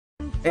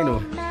Ain't no.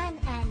 Man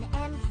and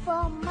M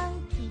for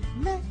monkey.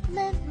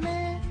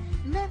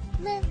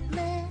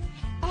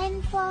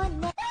 N for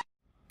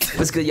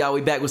What's good, y'all?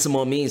 We back with some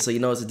more memes, so you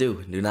know what to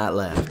do. Do not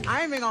laugh.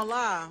 I ain't even gonna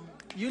lie.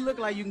 You look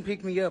like you can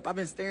pick me up. I've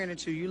been staring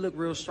at you. You look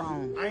real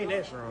strong. I ain't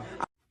that strong.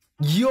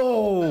 Yo!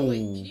 Oh, wait,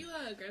 can you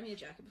grab me a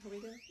jacket before we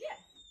go?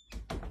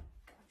 Yeah.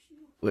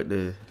 What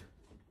the?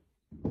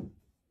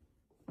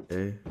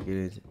 Hey, get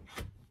it.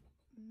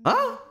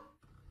 Huh?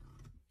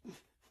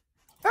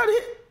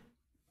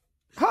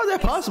 How's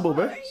that possible,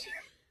 bro?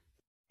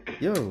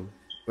 Yo,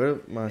 where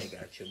my? They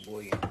got your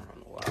boy in on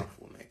the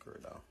waffle maker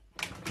though.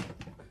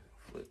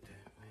 Flip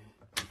that,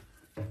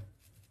 man.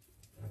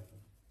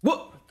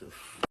 What?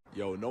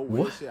 Yo, no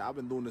weird shit. I've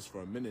been doing this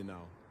for a minute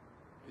now.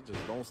 It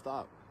just don't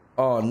stop.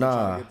 Oh I'm nah.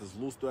 trying to get this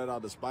loose thread out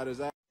of the spider's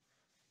ass.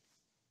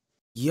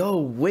 Yo,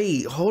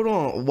 wait, hold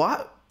on.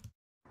 What?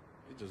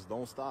 It just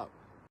don't stop.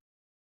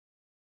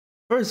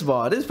 First of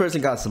all, this person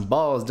got some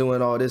balls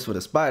doing all this with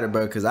a spider,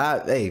 bro. Cause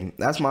hey,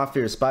 that's my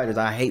fear of spiders.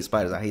 I hate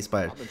spiders. I hate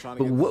spiders.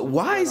 But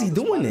why is he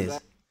doing this?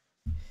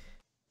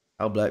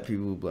 How black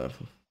people black?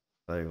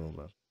 Bro.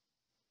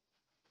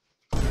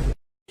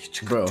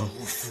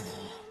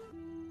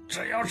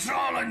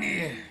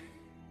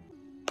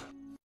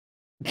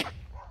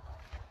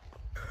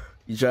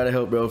 You try to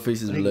help bro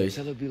fix his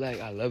relationship. Tell her be like,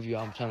 I love you.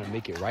 I'm trying to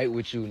make it right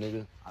with you,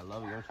 nigga. I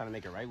love you. I'm trying to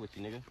make it right with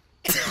you, nigga.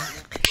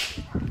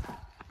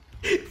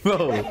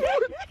 Bro,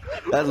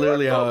 that's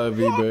literally how it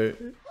be, bro.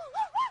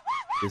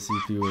 You see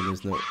people in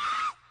this note.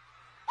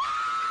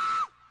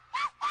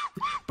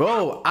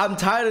 Bro, I'm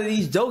tired of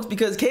these jokes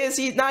because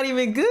KFC is not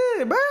even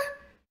good, bro.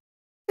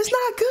 It's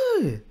not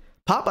good.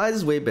 Popeyes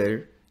is way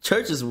better.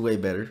 Church is way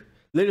better.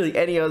 Literally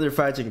any other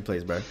fried chicken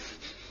place, bro.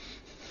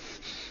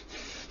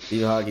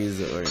 Even hockey is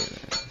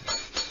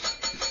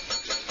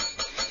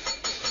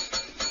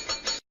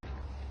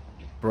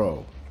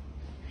bro,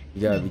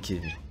 you gotta be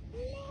kidding me.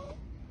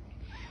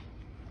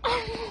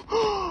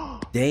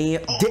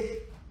 Damn.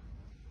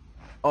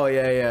 Oh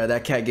yeah,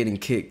 that cat getting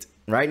kicked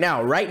right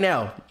now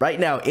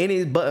in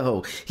his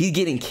butthole. He's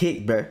getting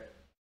kicked, bro.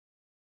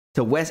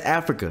 To West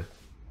Africa.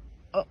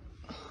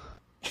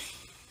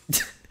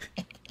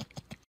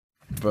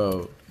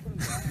 Bro.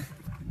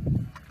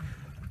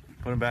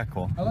 Put him back,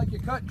 Cole. I like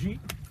your cut, G.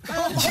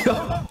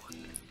 Yo.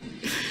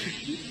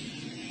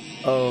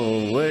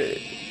 Oh, what?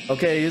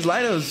 Okay, his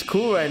lineup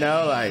cool right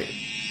now. Like,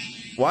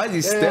 why is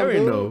he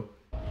staring though?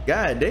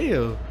 God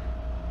damn.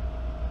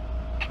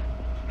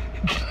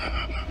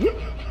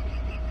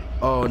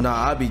 Oh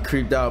nah, I'd be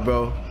creeped out,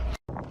 bro.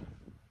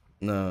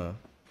 Nah.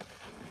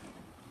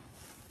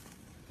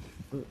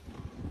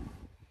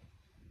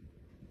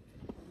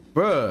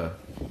 Bruh.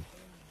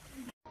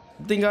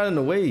 Thing got in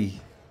the way.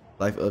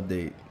 Life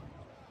update.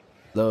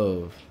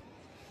 Love.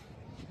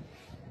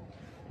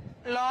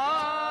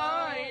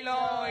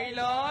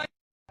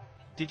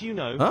 Did you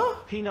know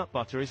peanut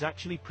butter is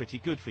actually pretty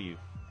good for you?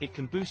 It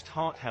can boost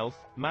heart health,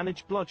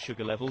 manage blood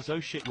sugar levels. Oh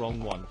shit,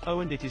 wrong one. Oh,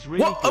 and it is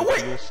really good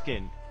for your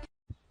skin.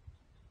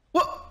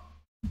 What?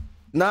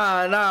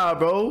 Nah,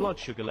 bro. Blood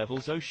sugar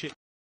levels. Oh shit,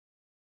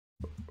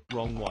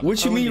 wrong one.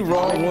 What you mean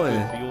wrong one?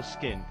 Good for your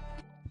skin.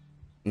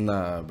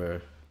 Nah, bro.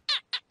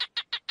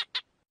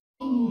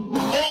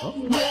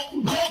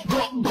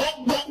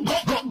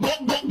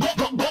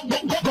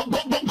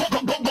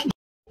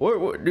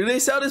 Or do they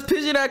sell this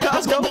pigeon at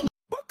Costco?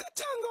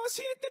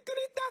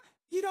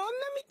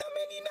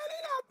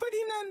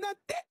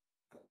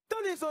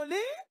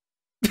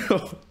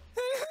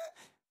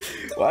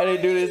 Why they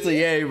do this to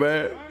Ye,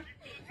 bro?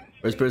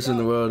 First person in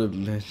the world to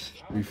match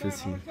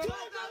 315.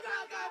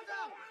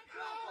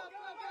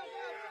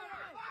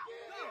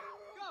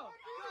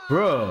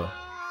 Bro.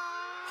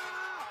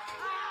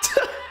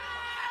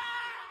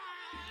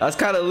 That's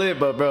kind of lit,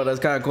 but bro, that's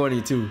kind of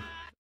corny too.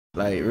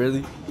 Like,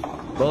 really?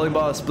 Bowling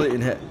ball split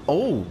in half.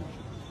 Oh.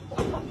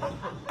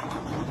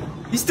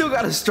 He still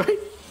got a strike.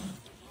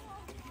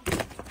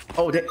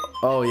 Oh,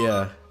 oh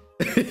yeah.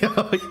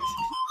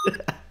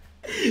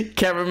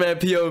 Cameraman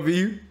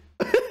POV.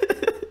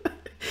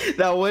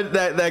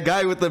 that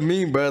guy with the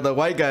meme, bro. The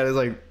white guy is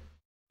like,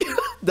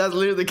 that's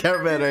literally the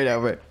cameraman right now,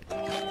 bro.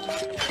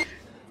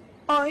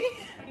 Oi.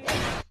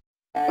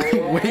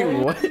 Wait,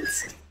 what?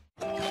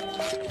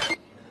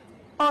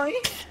 Oi.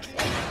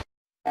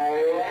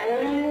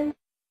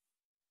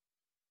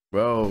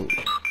 Bro.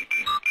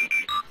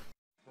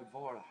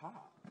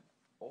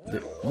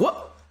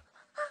 What?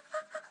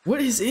 What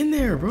is in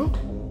there, bro?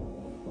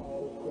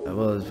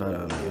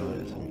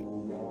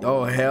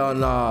 Oh, hell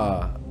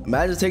nah.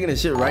 Imagine taking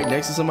this shit right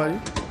next to somebody.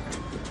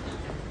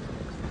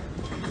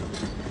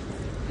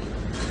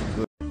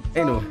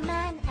 Ain't no.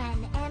 man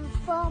and M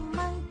for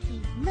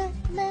monkey.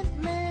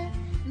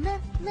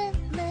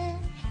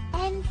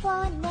 N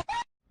for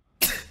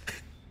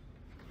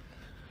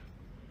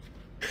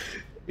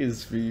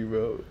It's free,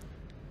 bro.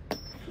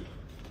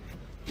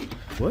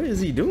 What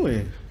is he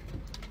doing?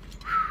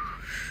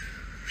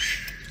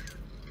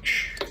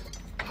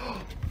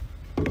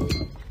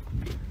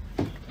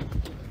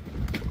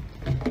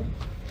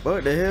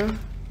 What the hell?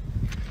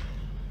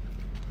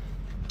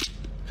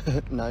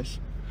 Nice.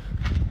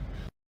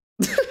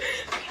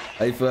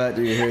 How you feel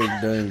after your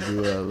hair done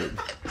grew up?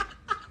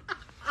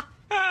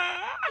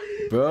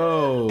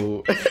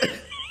 Bro.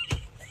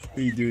 What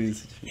are you doing?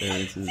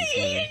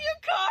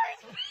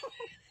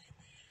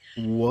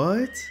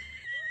 What?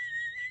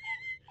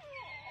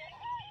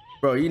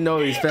 Bro, you know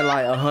he spent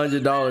like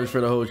 $100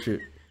 for the whole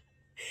trip.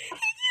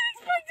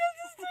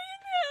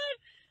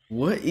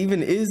 What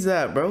even is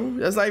that, bro?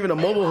 That's not even a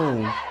mobile home.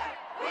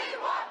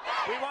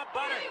 We want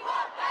butter.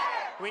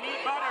 We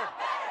need butter.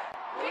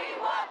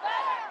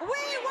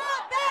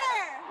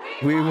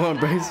 We want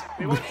brace.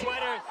 We want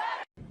sweaters.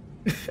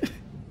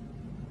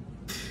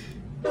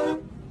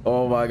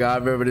 Oh my god, I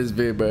remember this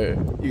vid,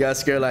 bro. You got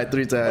scared like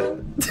 3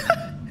 times.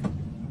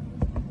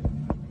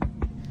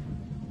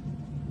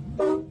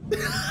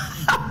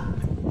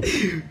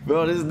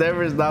 Bro, this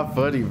never is not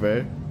funny,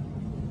 bro.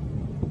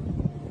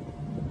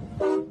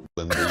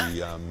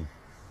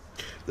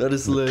 That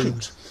is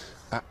lit.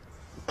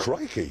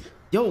 Crikey.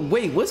 Yo,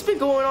 wait, what's been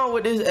going on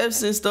with this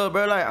Epstein stuff,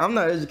 bro? Like, I'm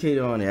not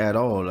educated on it at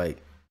all.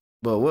 Like,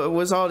 but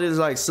what's all this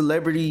like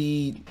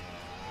celebrity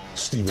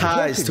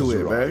ties to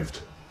it, bro?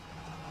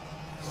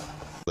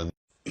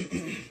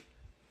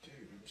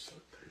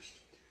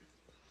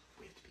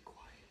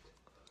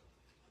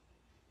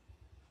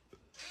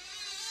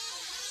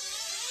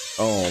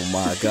 Oh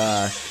my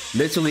god.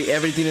 Literally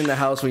everything in the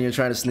house when you're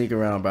trying to sneak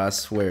around, bro, I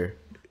swear.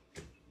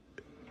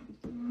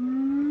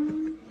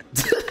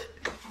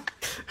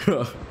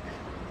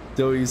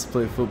 Joey used to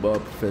play football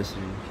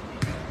professionally.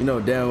 You know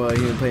damn well he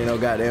didn't play no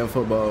goddamn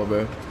football,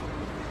 bro.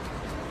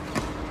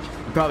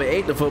 He probably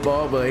ate the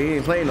football, but he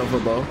ain't playing no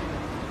football.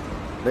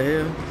 The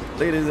hell?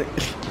 Look at this.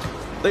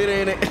 Look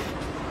at it.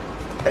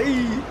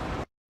 Hey.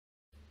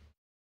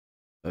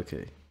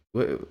 Okay.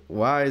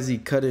 Why is he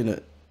cutting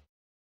it?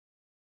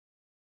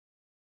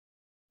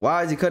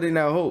 Why is he cutting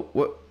that hole?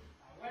 What?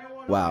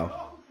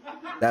 Wow.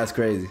 That's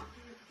crazy.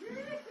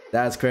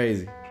 That's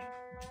crazy.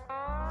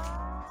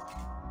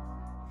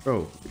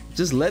 Bro,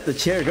 just let the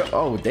chair go.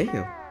 Oh,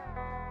 damn.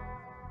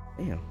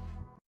 Damn.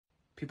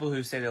 People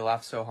who say they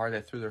laugh so hard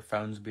they threw their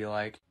phones be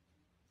like,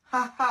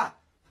 ha ha.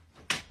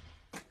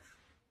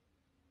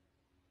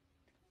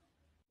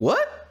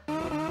 What?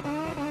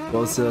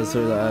 Go sell to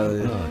the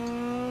island.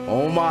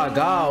 Oh my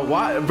god,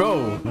 why,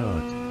 bro?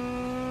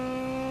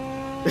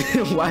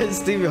 Why is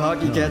Stevie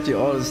Hawking catching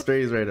all the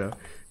strays right now?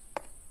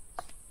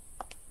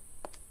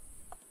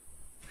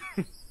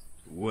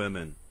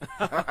 Women.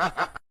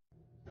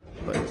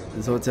 But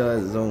this hotel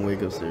has its own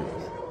wake up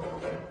service.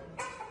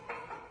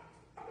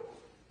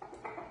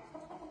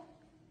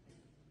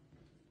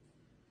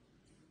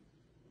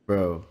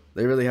 Bro,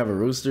 they really have a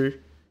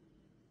rooster?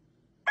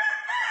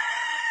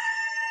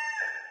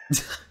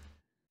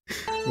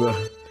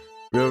 Bro,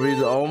 real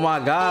reason. Oh my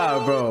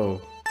god,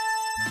 bro.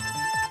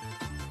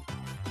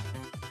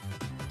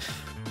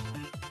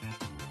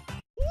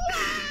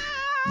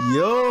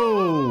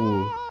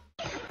 Yo.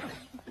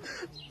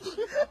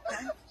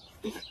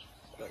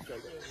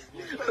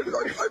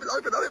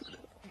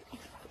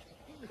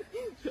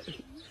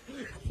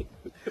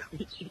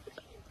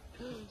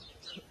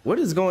 What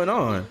is going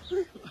on?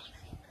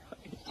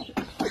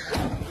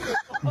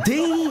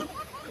 Ding!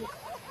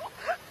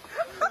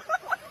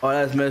 Oh,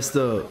 that's messed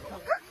up.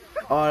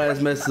 Oh, that's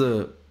messed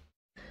up.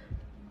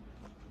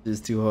 It's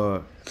too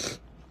hard.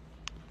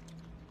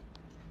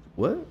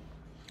 What?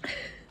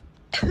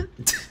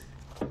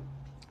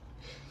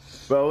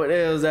 Bro, what the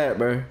hell is that,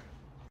 bro?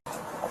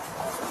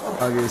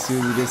 Okay,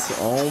 Susie, this.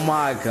 Oh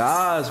my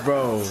gosh,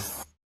 bro.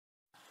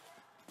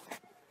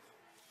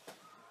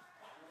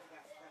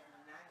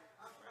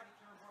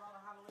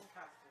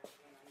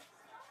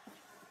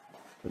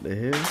 What the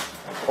hell?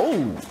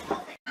 Oh!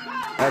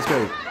 That's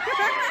great.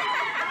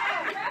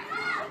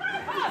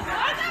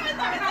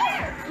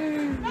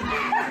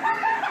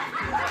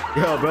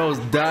 Yo, bro's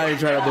dying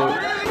trying to vote.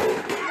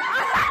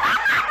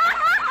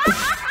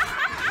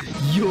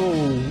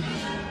 Yo.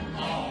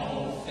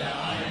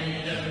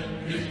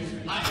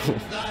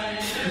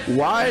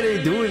 Why are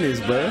they doing this,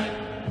 bro?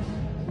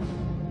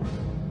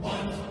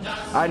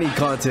 I need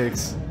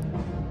context.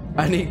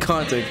 I need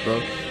context,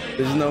 bro.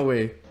 There's no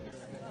way.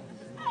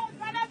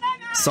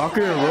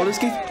 Soccer and roller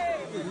skates?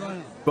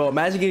 Bro,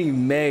 imagine getting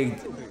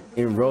megged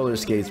in roller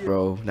skates,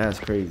 bro. That's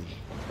crazy.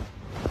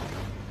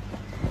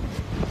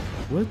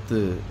 What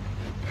the?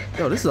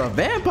 Yo, this is a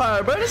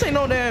vampire, bro. This ain't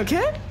no damn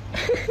cat.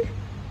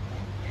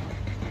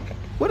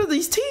 What are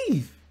these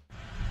teeth?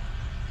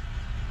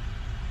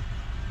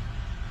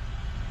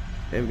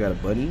 Hey, we got a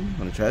bunny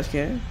on the trash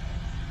can.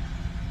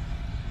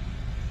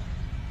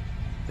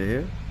 The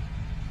hell?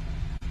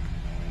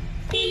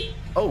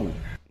 Oh.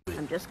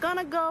 I'm just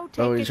gonna go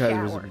take a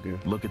shower.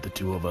 Look at the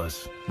two of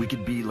us. We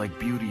could be like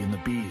Beauty and the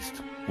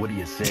Beast. What do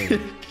you say?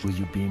 Will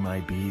you be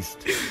my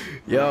beast?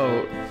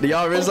 Yo, do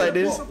y'all rinse like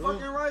this? A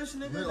fucking rice,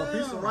 nigga. A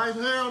piece of rice,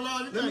 hell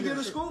no. Let me get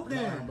a scoop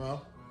then,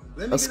 bro.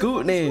 A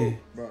scoop then.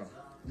 Bro,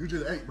 you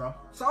just ate, bro.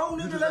 So,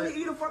 nigga, let me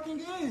eat a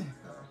fucking again.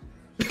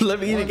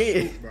 Let me eat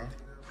again. Bro.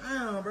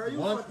 Damn, bro, you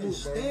fucking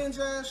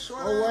stingy ass,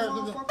 short ass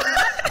motherfucker.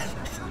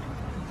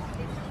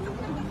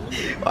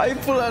 Why you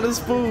pull out a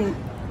spoon?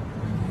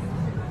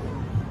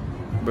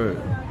 Bro.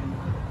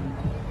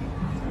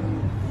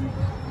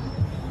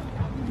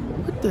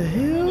 What the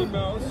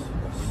hell?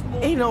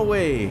 Ain't no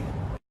way.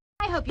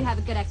 I hope you have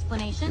a good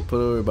explanation.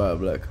 Put over by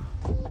black.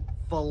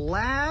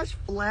 Flash,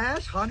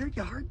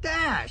 100-yard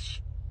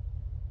dash.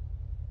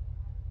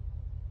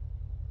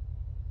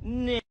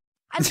 I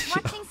was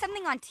watching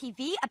something on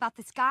TV about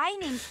this guy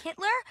named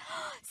Hitler.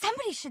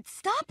 Somebody should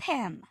stop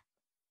him.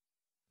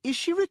 Is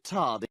she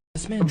retarded?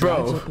 This man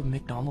drives up a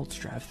McDonald's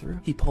drive-thru.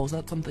 He pulls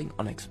out something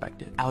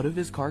unexpected. Out of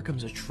his car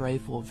comes a tray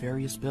full of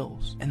various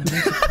bills, and the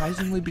man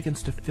surprisingly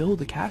begins to fill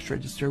the cash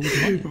register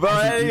with money. Bro,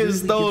 I ain't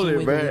stole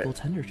it, bro. The legal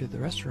tender to the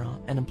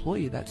restaurant. An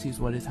employee that sees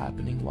what is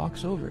happening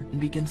walks over and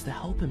begins to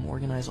help him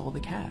organize all the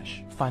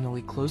cash,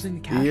 finally closing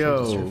the cash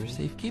register for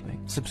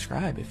safekeeping.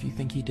 Subscribe if you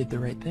think he did the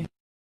right thing.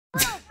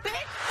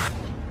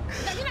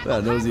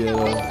 That nosy at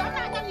all.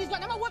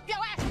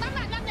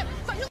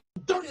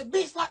 Dirty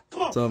bitch, like,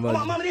 come on,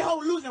 mama, this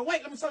whole losing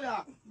weight. Let me show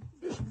y'all.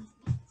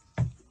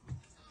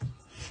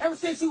 Ever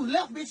since you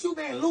left, bitch, you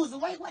been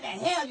losing weight. What the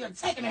hell? You're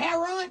taking a hair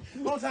run?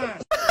 One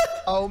time.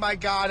 Oh my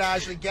God,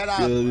 Ashley, get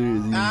up.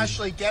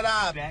 Ashley, get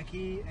up.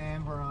 Becky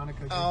and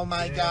Veronica. Oh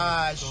my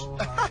gosh.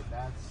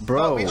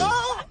 Bro.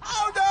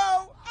 Oh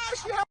no.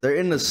 Ashley. They're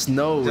in the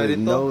snow with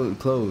no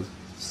clothes.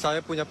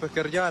 Saya punya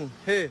pekerjaan.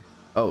 Hey.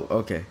 Oh,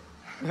 okay.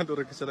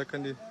 Aduh,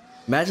 kesalahan dia.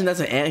 Imagine that's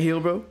an anthill,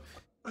 bro.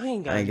 I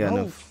ain't got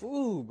no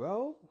food,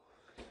 bro.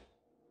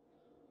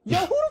 Yo,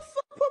 who the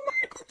fuck put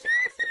Michael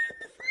Jackson in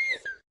the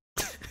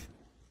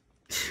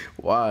freezer?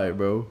 Why,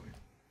 bro?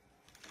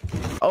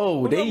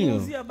 Oh, damn.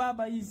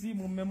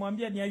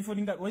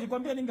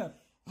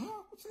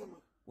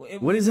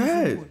 What is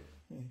that?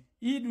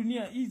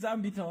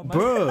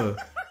 Bruh.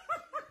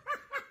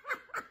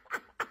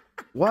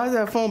 Why is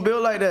that phone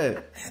built like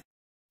that?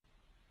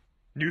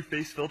 New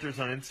face filters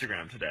on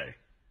Instagram today.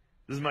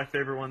 This is my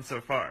favorite one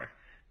so far.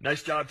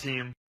 Nice job,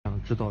 team.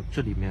 What?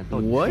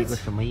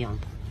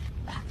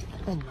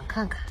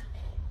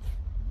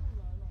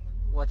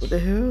 What the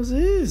hell is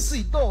this?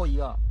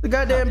 The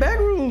goddamn back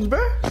rooms, bro.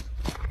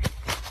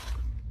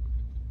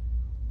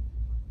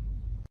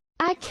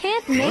 I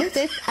can't make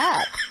this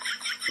up.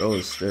 Bro,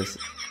 it's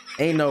stressing.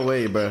 Ain't no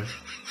way, bro.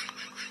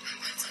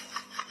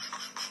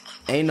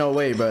 Ain't no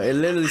way, bro. It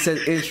literally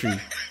says entry.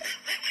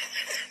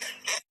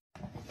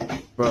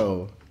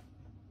 Bro.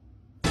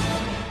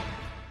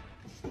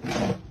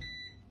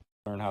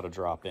 Learn how to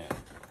drop in.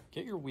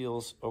 Get your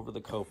wheels over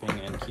the coping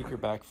and keep your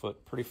back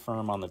foot pretty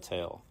firm on the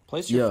tail.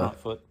 Place your front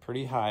foot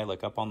pretty high,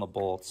 like up on the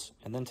bolts,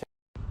 and then take.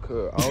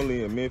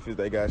 Only in Memphis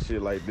they got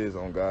shit like this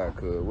on God,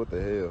 cuz. What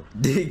the hell?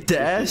 Big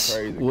Dash?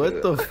 Crazy,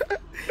 what the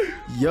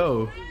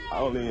Yo.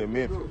 Only in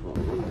Memphis.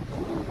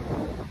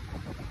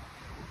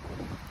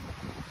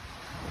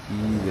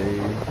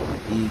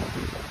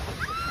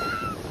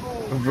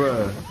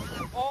 Bruh.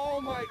 Oh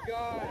my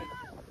God.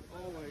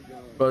 Oh my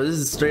God. Bro, this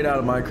is straight out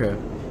of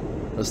Minecraft.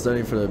 I'm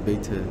studying for the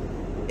Big 10.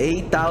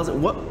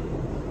 8,000. What?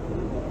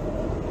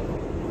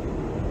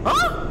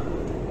 Huh?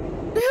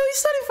 The hell you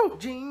studying for?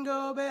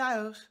 Jingle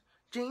bells,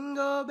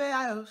 jingle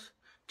bells,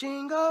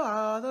 jingle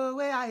all the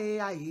way.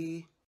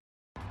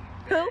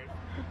 Who?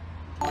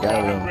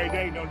 Got him. Great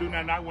day. Don't do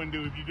nothing I wouldn't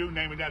do if you do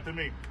name it after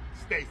me.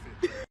 Stacy.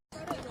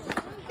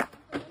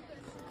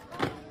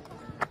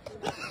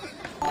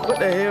 What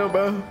the hell,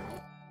 bro?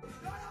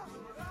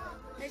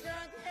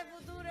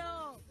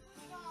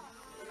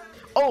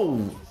 Oh!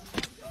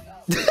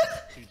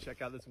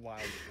 Check out this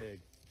wild pig.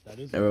 That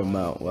is Never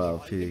mount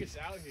wild pig.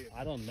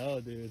 I don't know,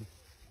 dude.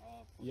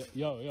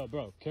 Yo,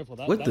 bro, careful.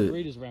 That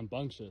breed is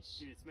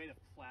rambunctious.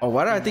 Oh,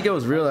 why did I think it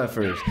was real at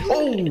first?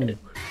 Oh!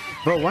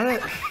 Bro, why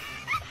did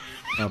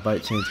my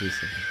bite change to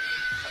something?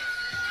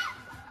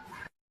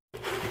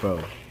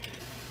 Bro.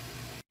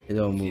 It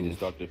don't move. This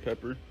Dr.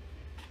 Pepper.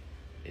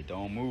 It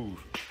don't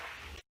move.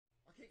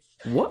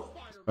 What?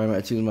 I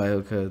might choose my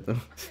haircut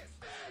though.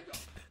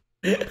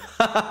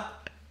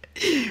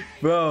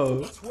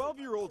 Bro.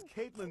 12-year-old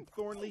Caitlin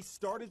Thornley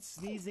started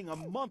sneezing a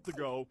month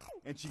ago,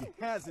 and she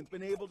hasn't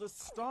been able to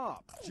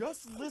stop.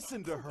 Just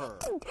listen to her.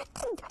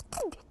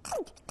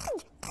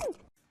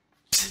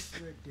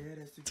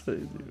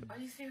 Are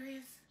you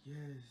serious?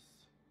 Yes.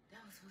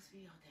 That was supposed to be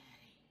your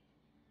daddy.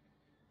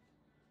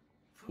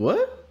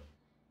 What?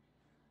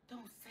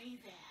 Don't say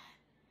that.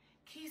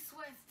 Keith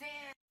Sweat's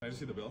dead. Can I just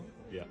see the bill?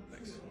 Yeah,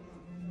 thanks.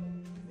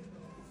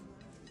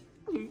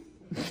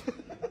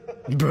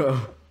 Bro.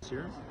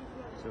 Here?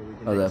 So we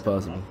can How's that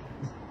possible?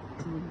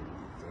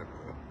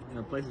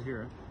 Now place it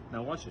here.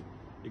 Now watch it.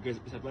 Because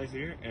I place it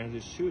here and I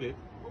just shoot it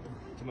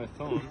to my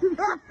phone.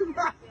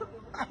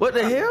 What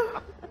the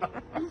hell?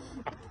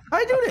 How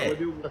you do that?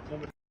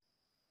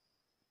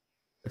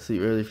 I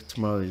sleep early for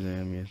tomorrow's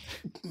exam, yeah.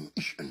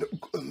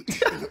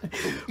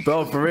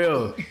 Bro, for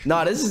real.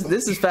 No, this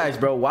is facts,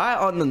 bro. Why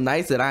on the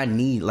nights that I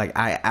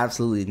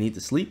absolutely need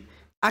to sleep,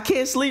 I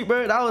can't sleep,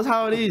 bro. That was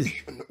how it is.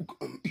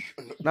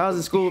 When I was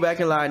in school back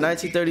in like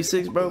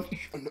 1936, bro,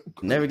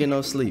 never get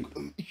no sleep.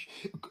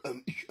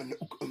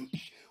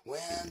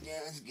 Well,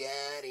 just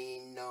got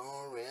in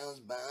no rails,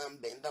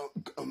 bombing the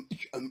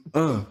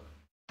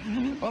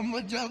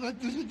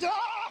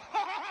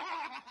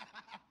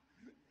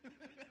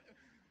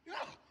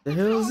The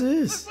hell is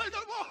this?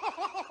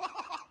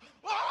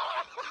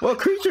 What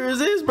creature is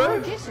this, bro? Our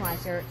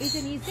dishwasher is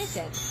a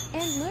musician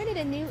and learned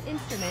a new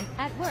instrument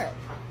at work.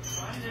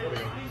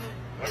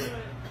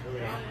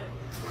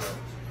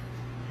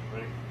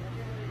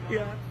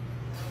 Yeah.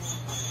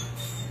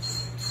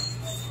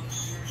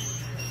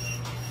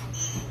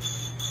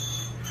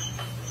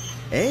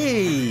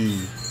 Hey,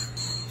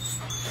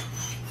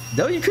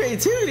 W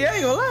creativity, I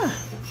ain't gonna lie.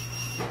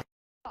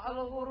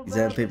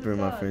 Exam paper in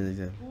my friend's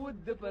exam.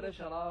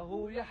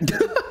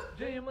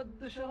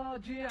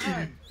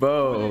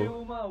 Bro,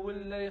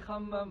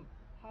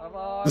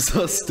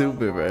 so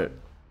stupid, bro.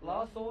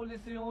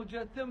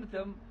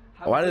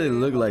 Why do they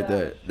look like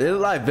that? They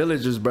look like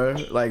villagers, bro.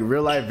 Like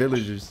real life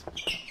villagers.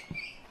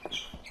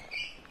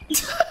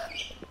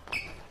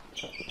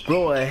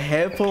 Bro, a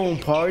headphone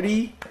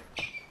party?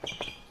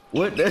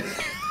 What the?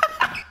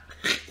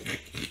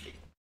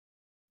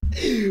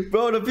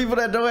 Bro, the people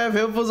that don't have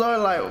headphones are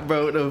like,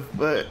 bro, the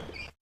fuck?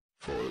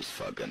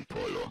 Volkswagen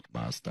Polo,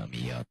 Mazda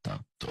Miata,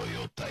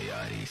 Toyota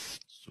Yaris,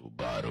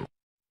 Subaru,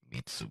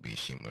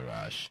 Mitsubishi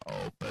Mirage,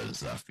 Opel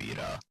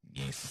Zafira,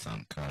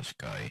 Nissan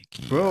Qashqai,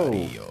 Kia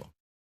Rio.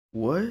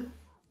 What?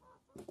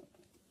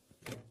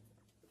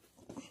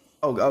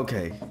 Oh,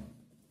 okay.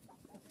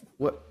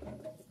 What?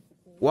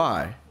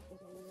 Why?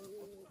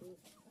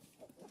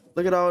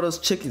 Look at all those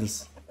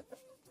chickens.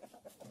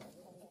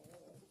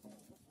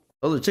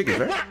 Those are chickens,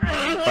 right?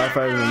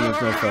 Firefighters and no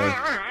fire.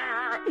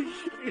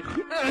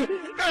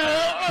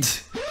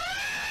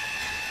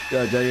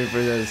 Yeah, Jagger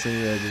for that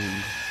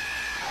same.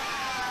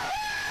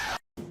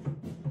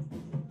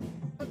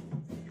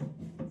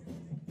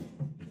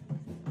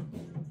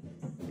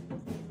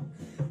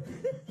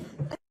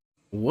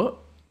 What?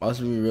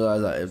 Also, we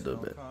realize I effed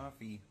up.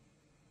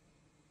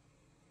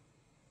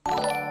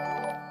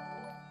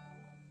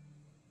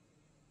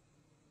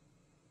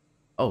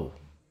 Oh,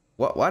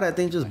 why that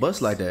thing just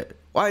bust like that?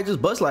 Why it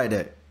just bust like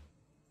that?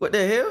 What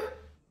the hell?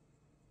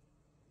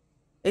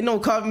 Ain't no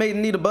coffee mate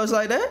need a bust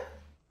like that.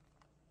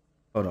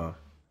 Hold on,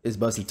 it's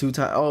busting 2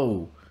 times.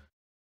 Oh,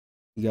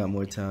 you got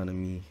more time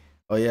than me.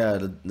 Oh yeah,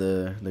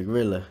 the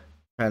gorilla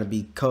trying to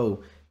be trying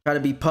to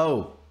be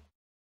Po.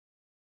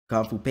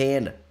 Kung Fu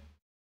Panda.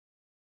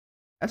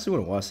 I actually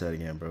want to watch that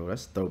again, bro.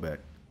 That's a throwback.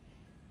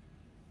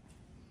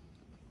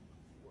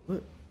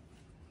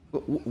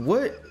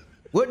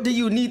 What do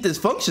you need this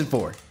function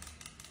for? What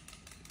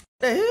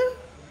the hell?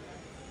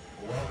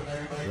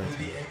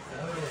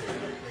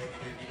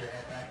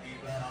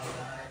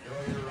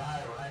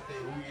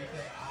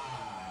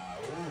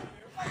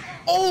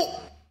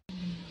 Oh!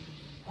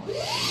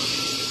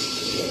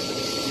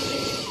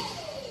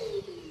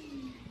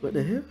 What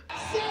the hell?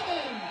 7,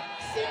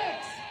 6,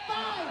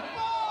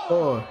 5,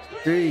 4,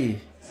 3,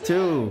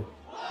 2,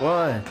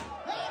 1.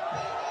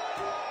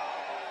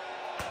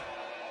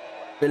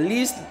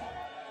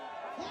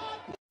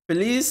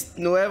 Feliz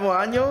Nuevo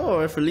Año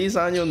or Feliz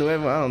Año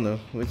Nuevo? I don't know.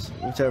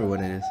 Whichever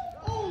one it is.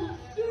 Oh,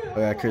 I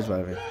got Chris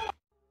vibing.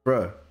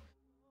 Bruh.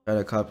 Got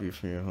a copy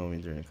from your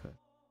homie during class.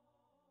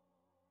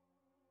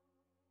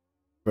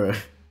 Bruh.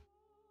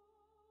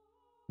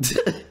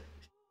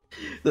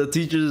 The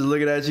teacher's is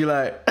looking at you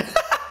like,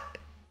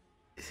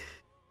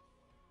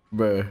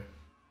 bruh.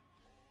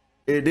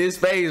 In this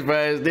face,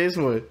 bruh, it's this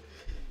one.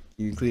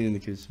 You can clean in the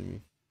kitchen for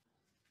me.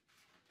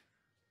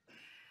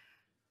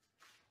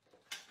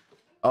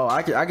 Oh,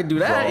 I could do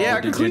that. Frog yeah,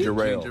 I can clean.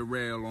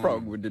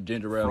 Frog with the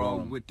ginger ale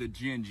on him. Frog with the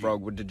ginger.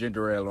 Frog with the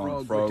ginger ale on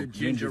him. Frog,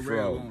 ginger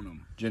frog.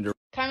 Ginger.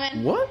 Come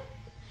in. What?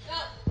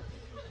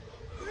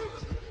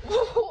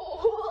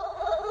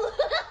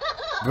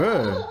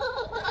 Bruh.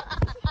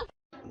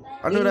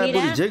 I know that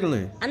booty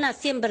jiggling. Ana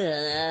sen bir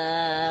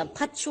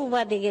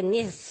pachuva деген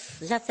не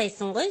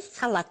жасайсың ғой,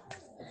 салат.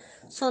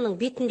 Соның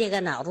бетіндегі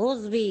ана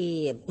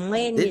розби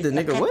майонез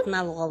кәттін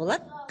алуға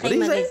болады.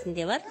 Қайма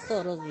кезінде бар,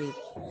 сол розби.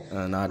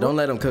 Nah, don't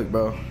let him cook,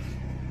 bro.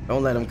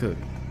 Don't let him cook.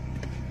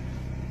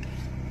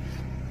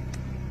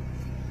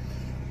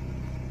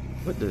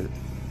 What the?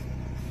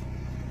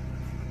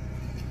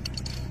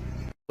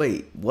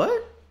 Wait,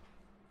 what?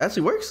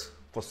 Actually works?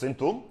 Oh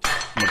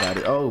my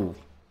god. Oh.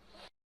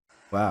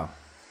 Wow.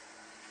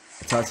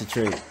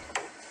 Concentrate.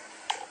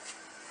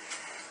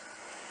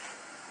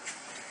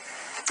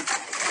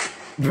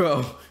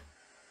 Bro.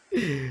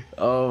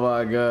 Oh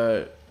my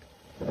god.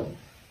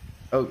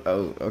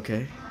 Oh,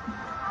 okay.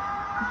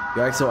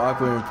 You act so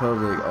awkward in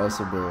public,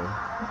 also, bro.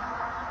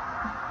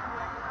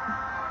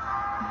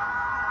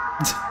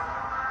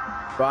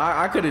 Bro,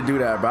 I couldn't do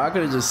that, bro. I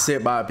couldn't just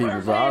sit by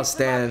people, bro. I'll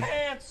stand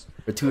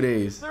for 2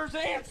 days. There's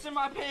ants in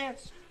my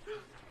pants.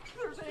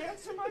 There's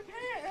ants in my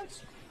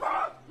pants.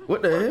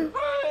 What the hell?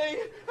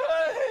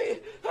 Hey,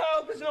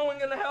 help! Is no one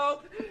gonna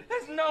help?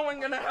 Is no one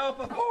gonna help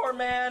a poor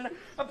man,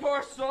 a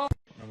poor soul?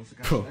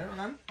 Bro,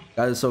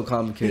 that is so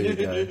complicated,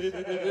 guys.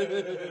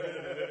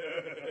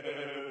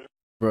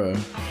 Bro,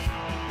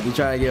 you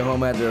trying to get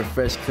home after a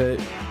fresh cut?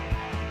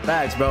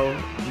 Facts, bro.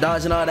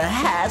 Dodging all the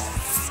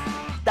hass.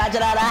 Dodge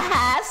it out of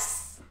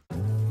house.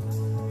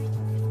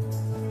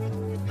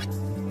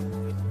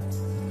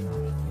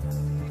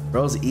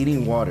 Bro's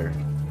eating water.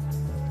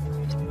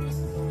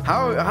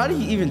 How do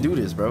you even do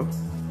this, bro?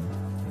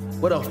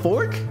 With a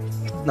fork?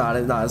 Nah,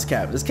 it's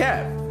cap. It's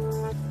cap.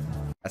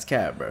 That's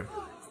cap, bro.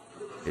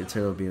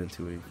 Eternal being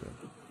 284.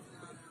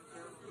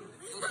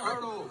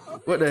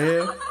 What the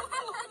hell?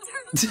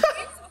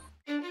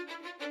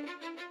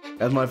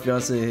 That's my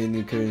fiance and he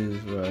knew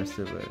curtains for our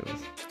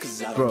siblings.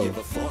 Bro.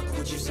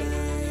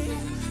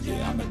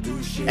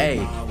 Hey.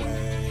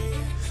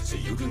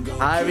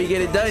 However you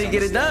get it done, you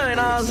get it done, you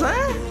know what I'm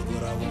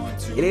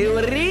saying? It is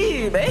what it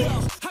is, babe.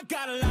 I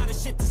got a lot of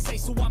shit to say,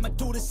 so I'ma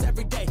do this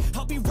every day.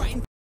 I'll be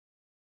writing.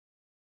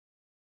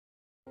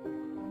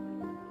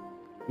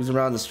 Who's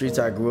around the streets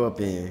I grew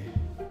up in?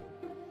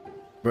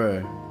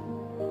 Bruh.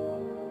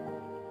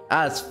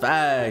 That's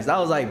facts. That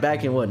was like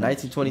back in what,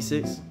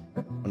 1926?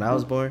 When I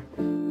was born?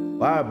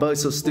 Why are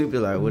bugs so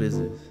stupid? Like, what is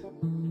this?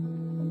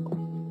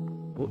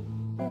 What?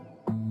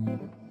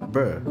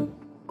 Bruh.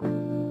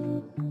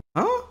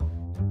 Huh?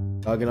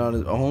 Talking on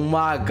this. Oh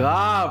my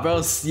god,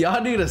 bro.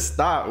 Y'all need to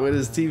stop with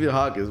this TV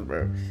Hawkins,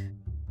 bro.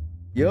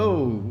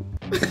 Yo.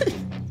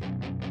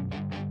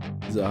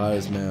 He's the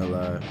hottest man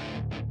alive.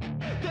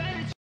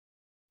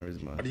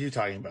 What are you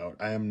talking about?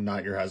 I am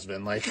not your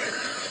husband. Like.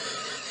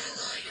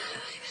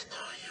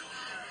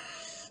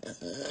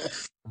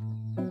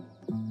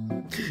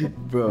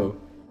 Bro.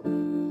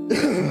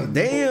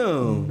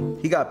 Damn.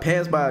 He got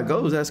pants by a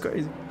ghost. That's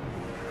crazy.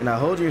 And I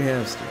hold your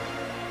hamster.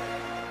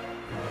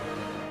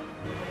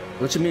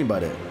 What you mean by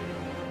that?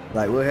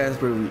 Like, what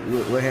hamster?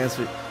 What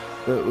hamster?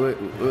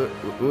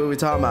 What are we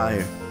talking about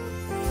here?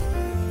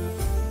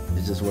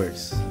 It just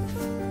works.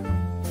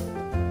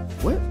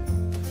 What?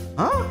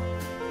 Huh?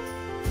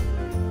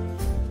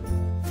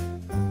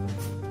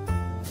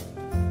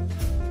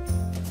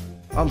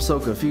 I'm so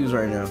confused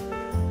right now.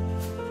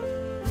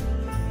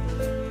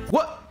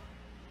 What?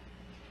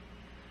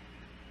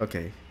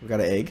 Okay, we got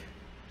an egg.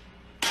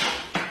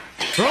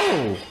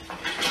 Bro!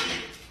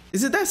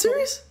 Is it that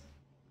serious?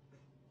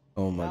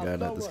 Oh my god,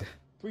 not this guy.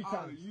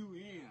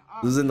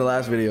 This was in the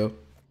last video.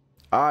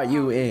 Are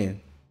you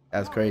in?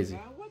 That's crazy.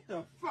 What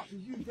the fuck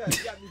you got me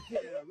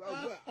saying?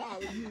 What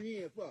are you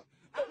in for?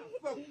 I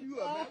fuck you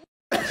up,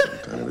 man.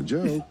 Kind of a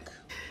joke.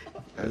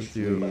 That's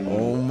you.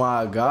 Oh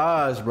my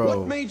gosh, bro.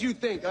 What made you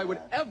think I would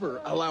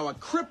ever allow a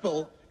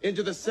cripple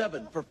into the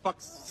 7? For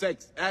fuck's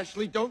sakes,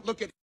 Ashley, don't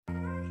look at.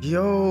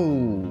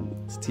 Yo,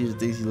 this teacher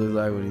thinks he looks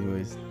like what he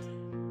weighs.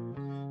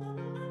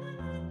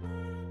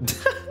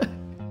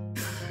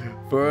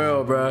 For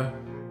real, bro.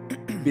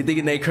 Be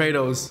thinking they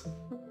Kratos.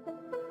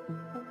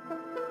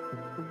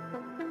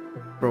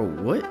 Bro,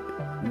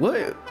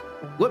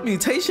 what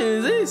mutation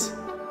is this?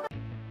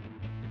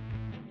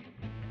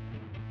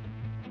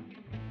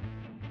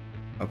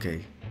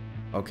 Okay,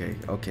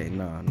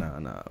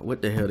 nah.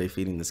 What the hell they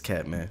feeding this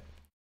cat, man?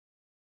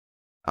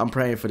 I'm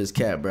praying for this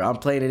cat, bro. I'm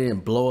playing it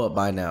didn't blow up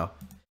by now.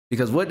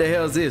 Because what the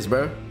hell is this,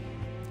 bro?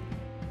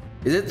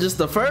 Is it just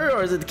the fur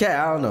or is it the cat?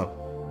 I don't know.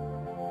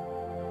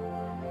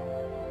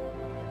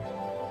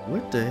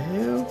 What the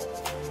hell?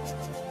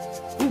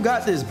 Who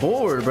got this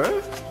board,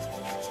 bro?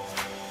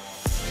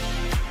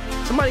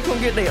 Somebody come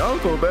get their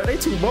uncle, bro. They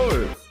too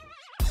bored.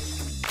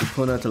 We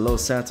pulling out to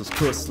Los Santos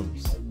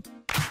Customs.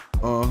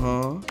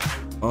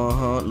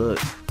 Look,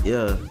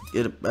 yeah,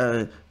 get it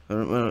back.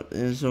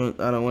 Insurance.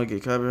 I don't want to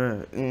get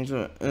copyright.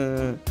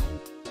 Insurance.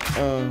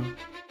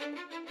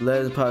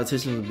 Let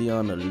politicians be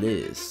on the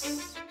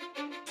list.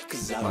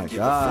 My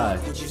God.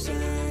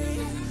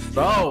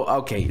 Bro,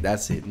 okay,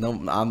 that's it.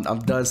 No, I'm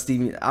done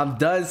Steven. I'm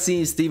done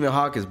seeing Stephen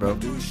Hawkins, bro.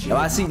 If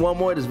I see one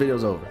more, this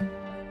video's over.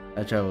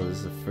 I travel. This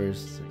is the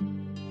first.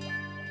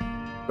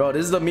 Bro,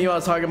 this is the meme I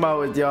was talking about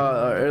with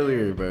y'all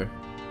earlier, bro.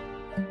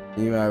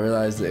 Even I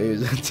realized the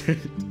age I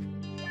turned.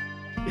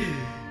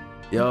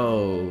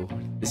 Yo,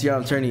 this year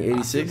I'm turning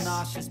 86.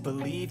 I'm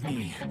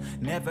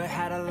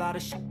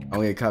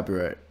gonna get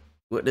copyright.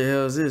 What the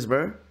hell is this,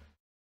 bro?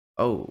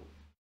 Oh,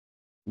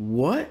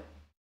 what?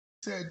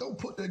 Said, don't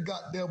put that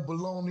goddamn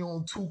bologna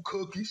on 2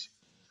 cookies.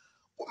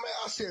 Well, man,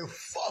 I said,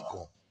 fuck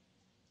them.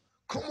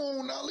 Come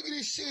on now, look at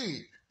this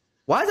shit.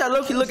 Why is that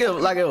Loki looking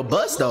like a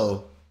bust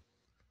though?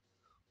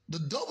 The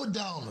double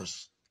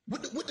downers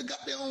with the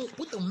goddamn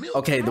with the milk.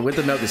 Okay, the with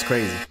the milk is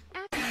crazy.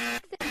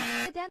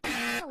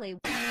 Accidentally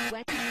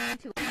went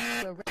to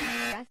a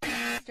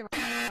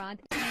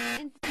restaurant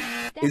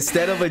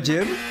instead of a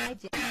gym?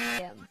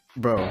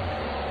 Bro,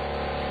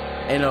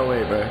 ain't no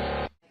way, bro.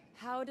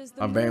 How does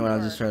the I'm brain when I'm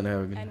work? just trying to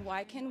have a good. And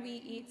why can we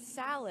eat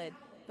salad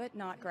but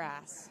not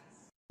grass?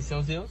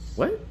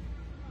 What?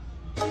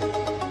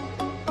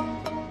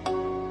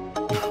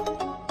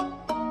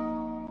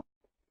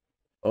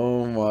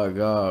 Oh my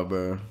God,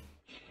 bro.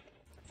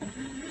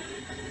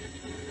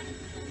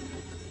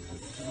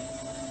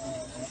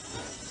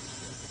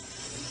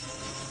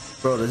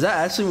 Bro, is that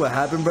actually what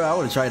happened, bro? I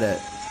want to try that.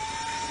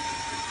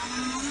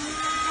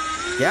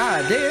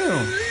 God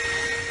damn.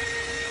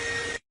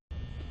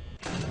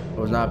 I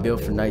was not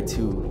built for night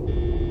 2.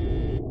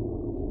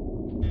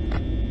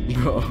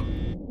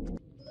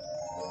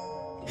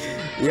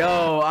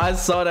 Yo, I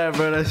saw that,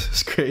 bro. That's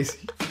just crazy.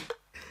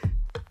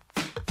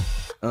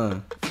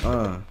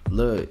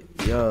 Look,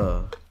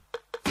 yo,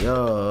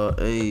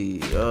 hey,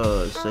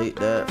 shake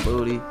that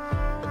booty,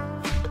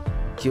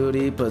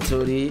 cutie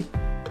patootie.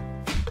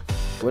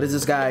 What is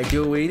this guy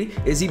doing?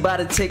 Is he about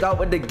to take out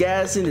with the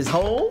gas in his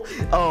hole?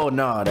 Oh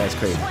no, that's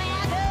crazy.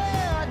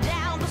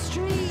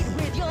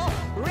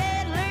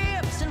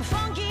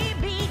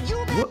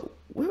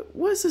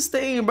 What's this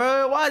thing,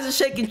 bro? Why is it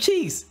shaking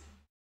cheeks?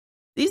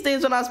 These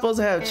things are not supposed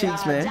to have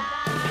cheeks, man.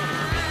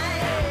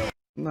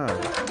 Nah,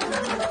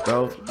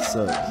 bro,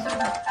 sucks.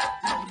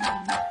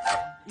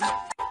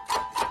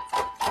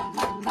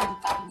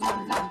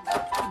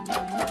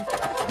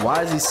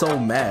 Why is he so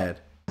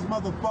mad?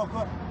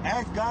 Motherfucker,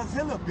 ask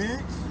Godzilla,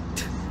 bitch.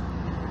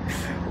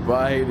 Bro,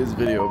 I hate this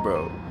video,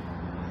 bro.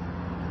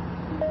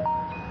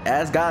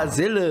 Ask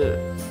Godzilla.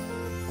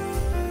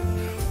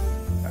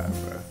 Alright,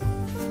 bro.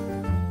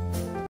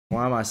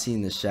 Why am I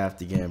seeing this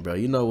shaft again, bro?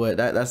 You know what?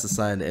 That's the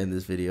sign to end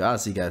this video. I'll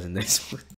see you guys in the next one.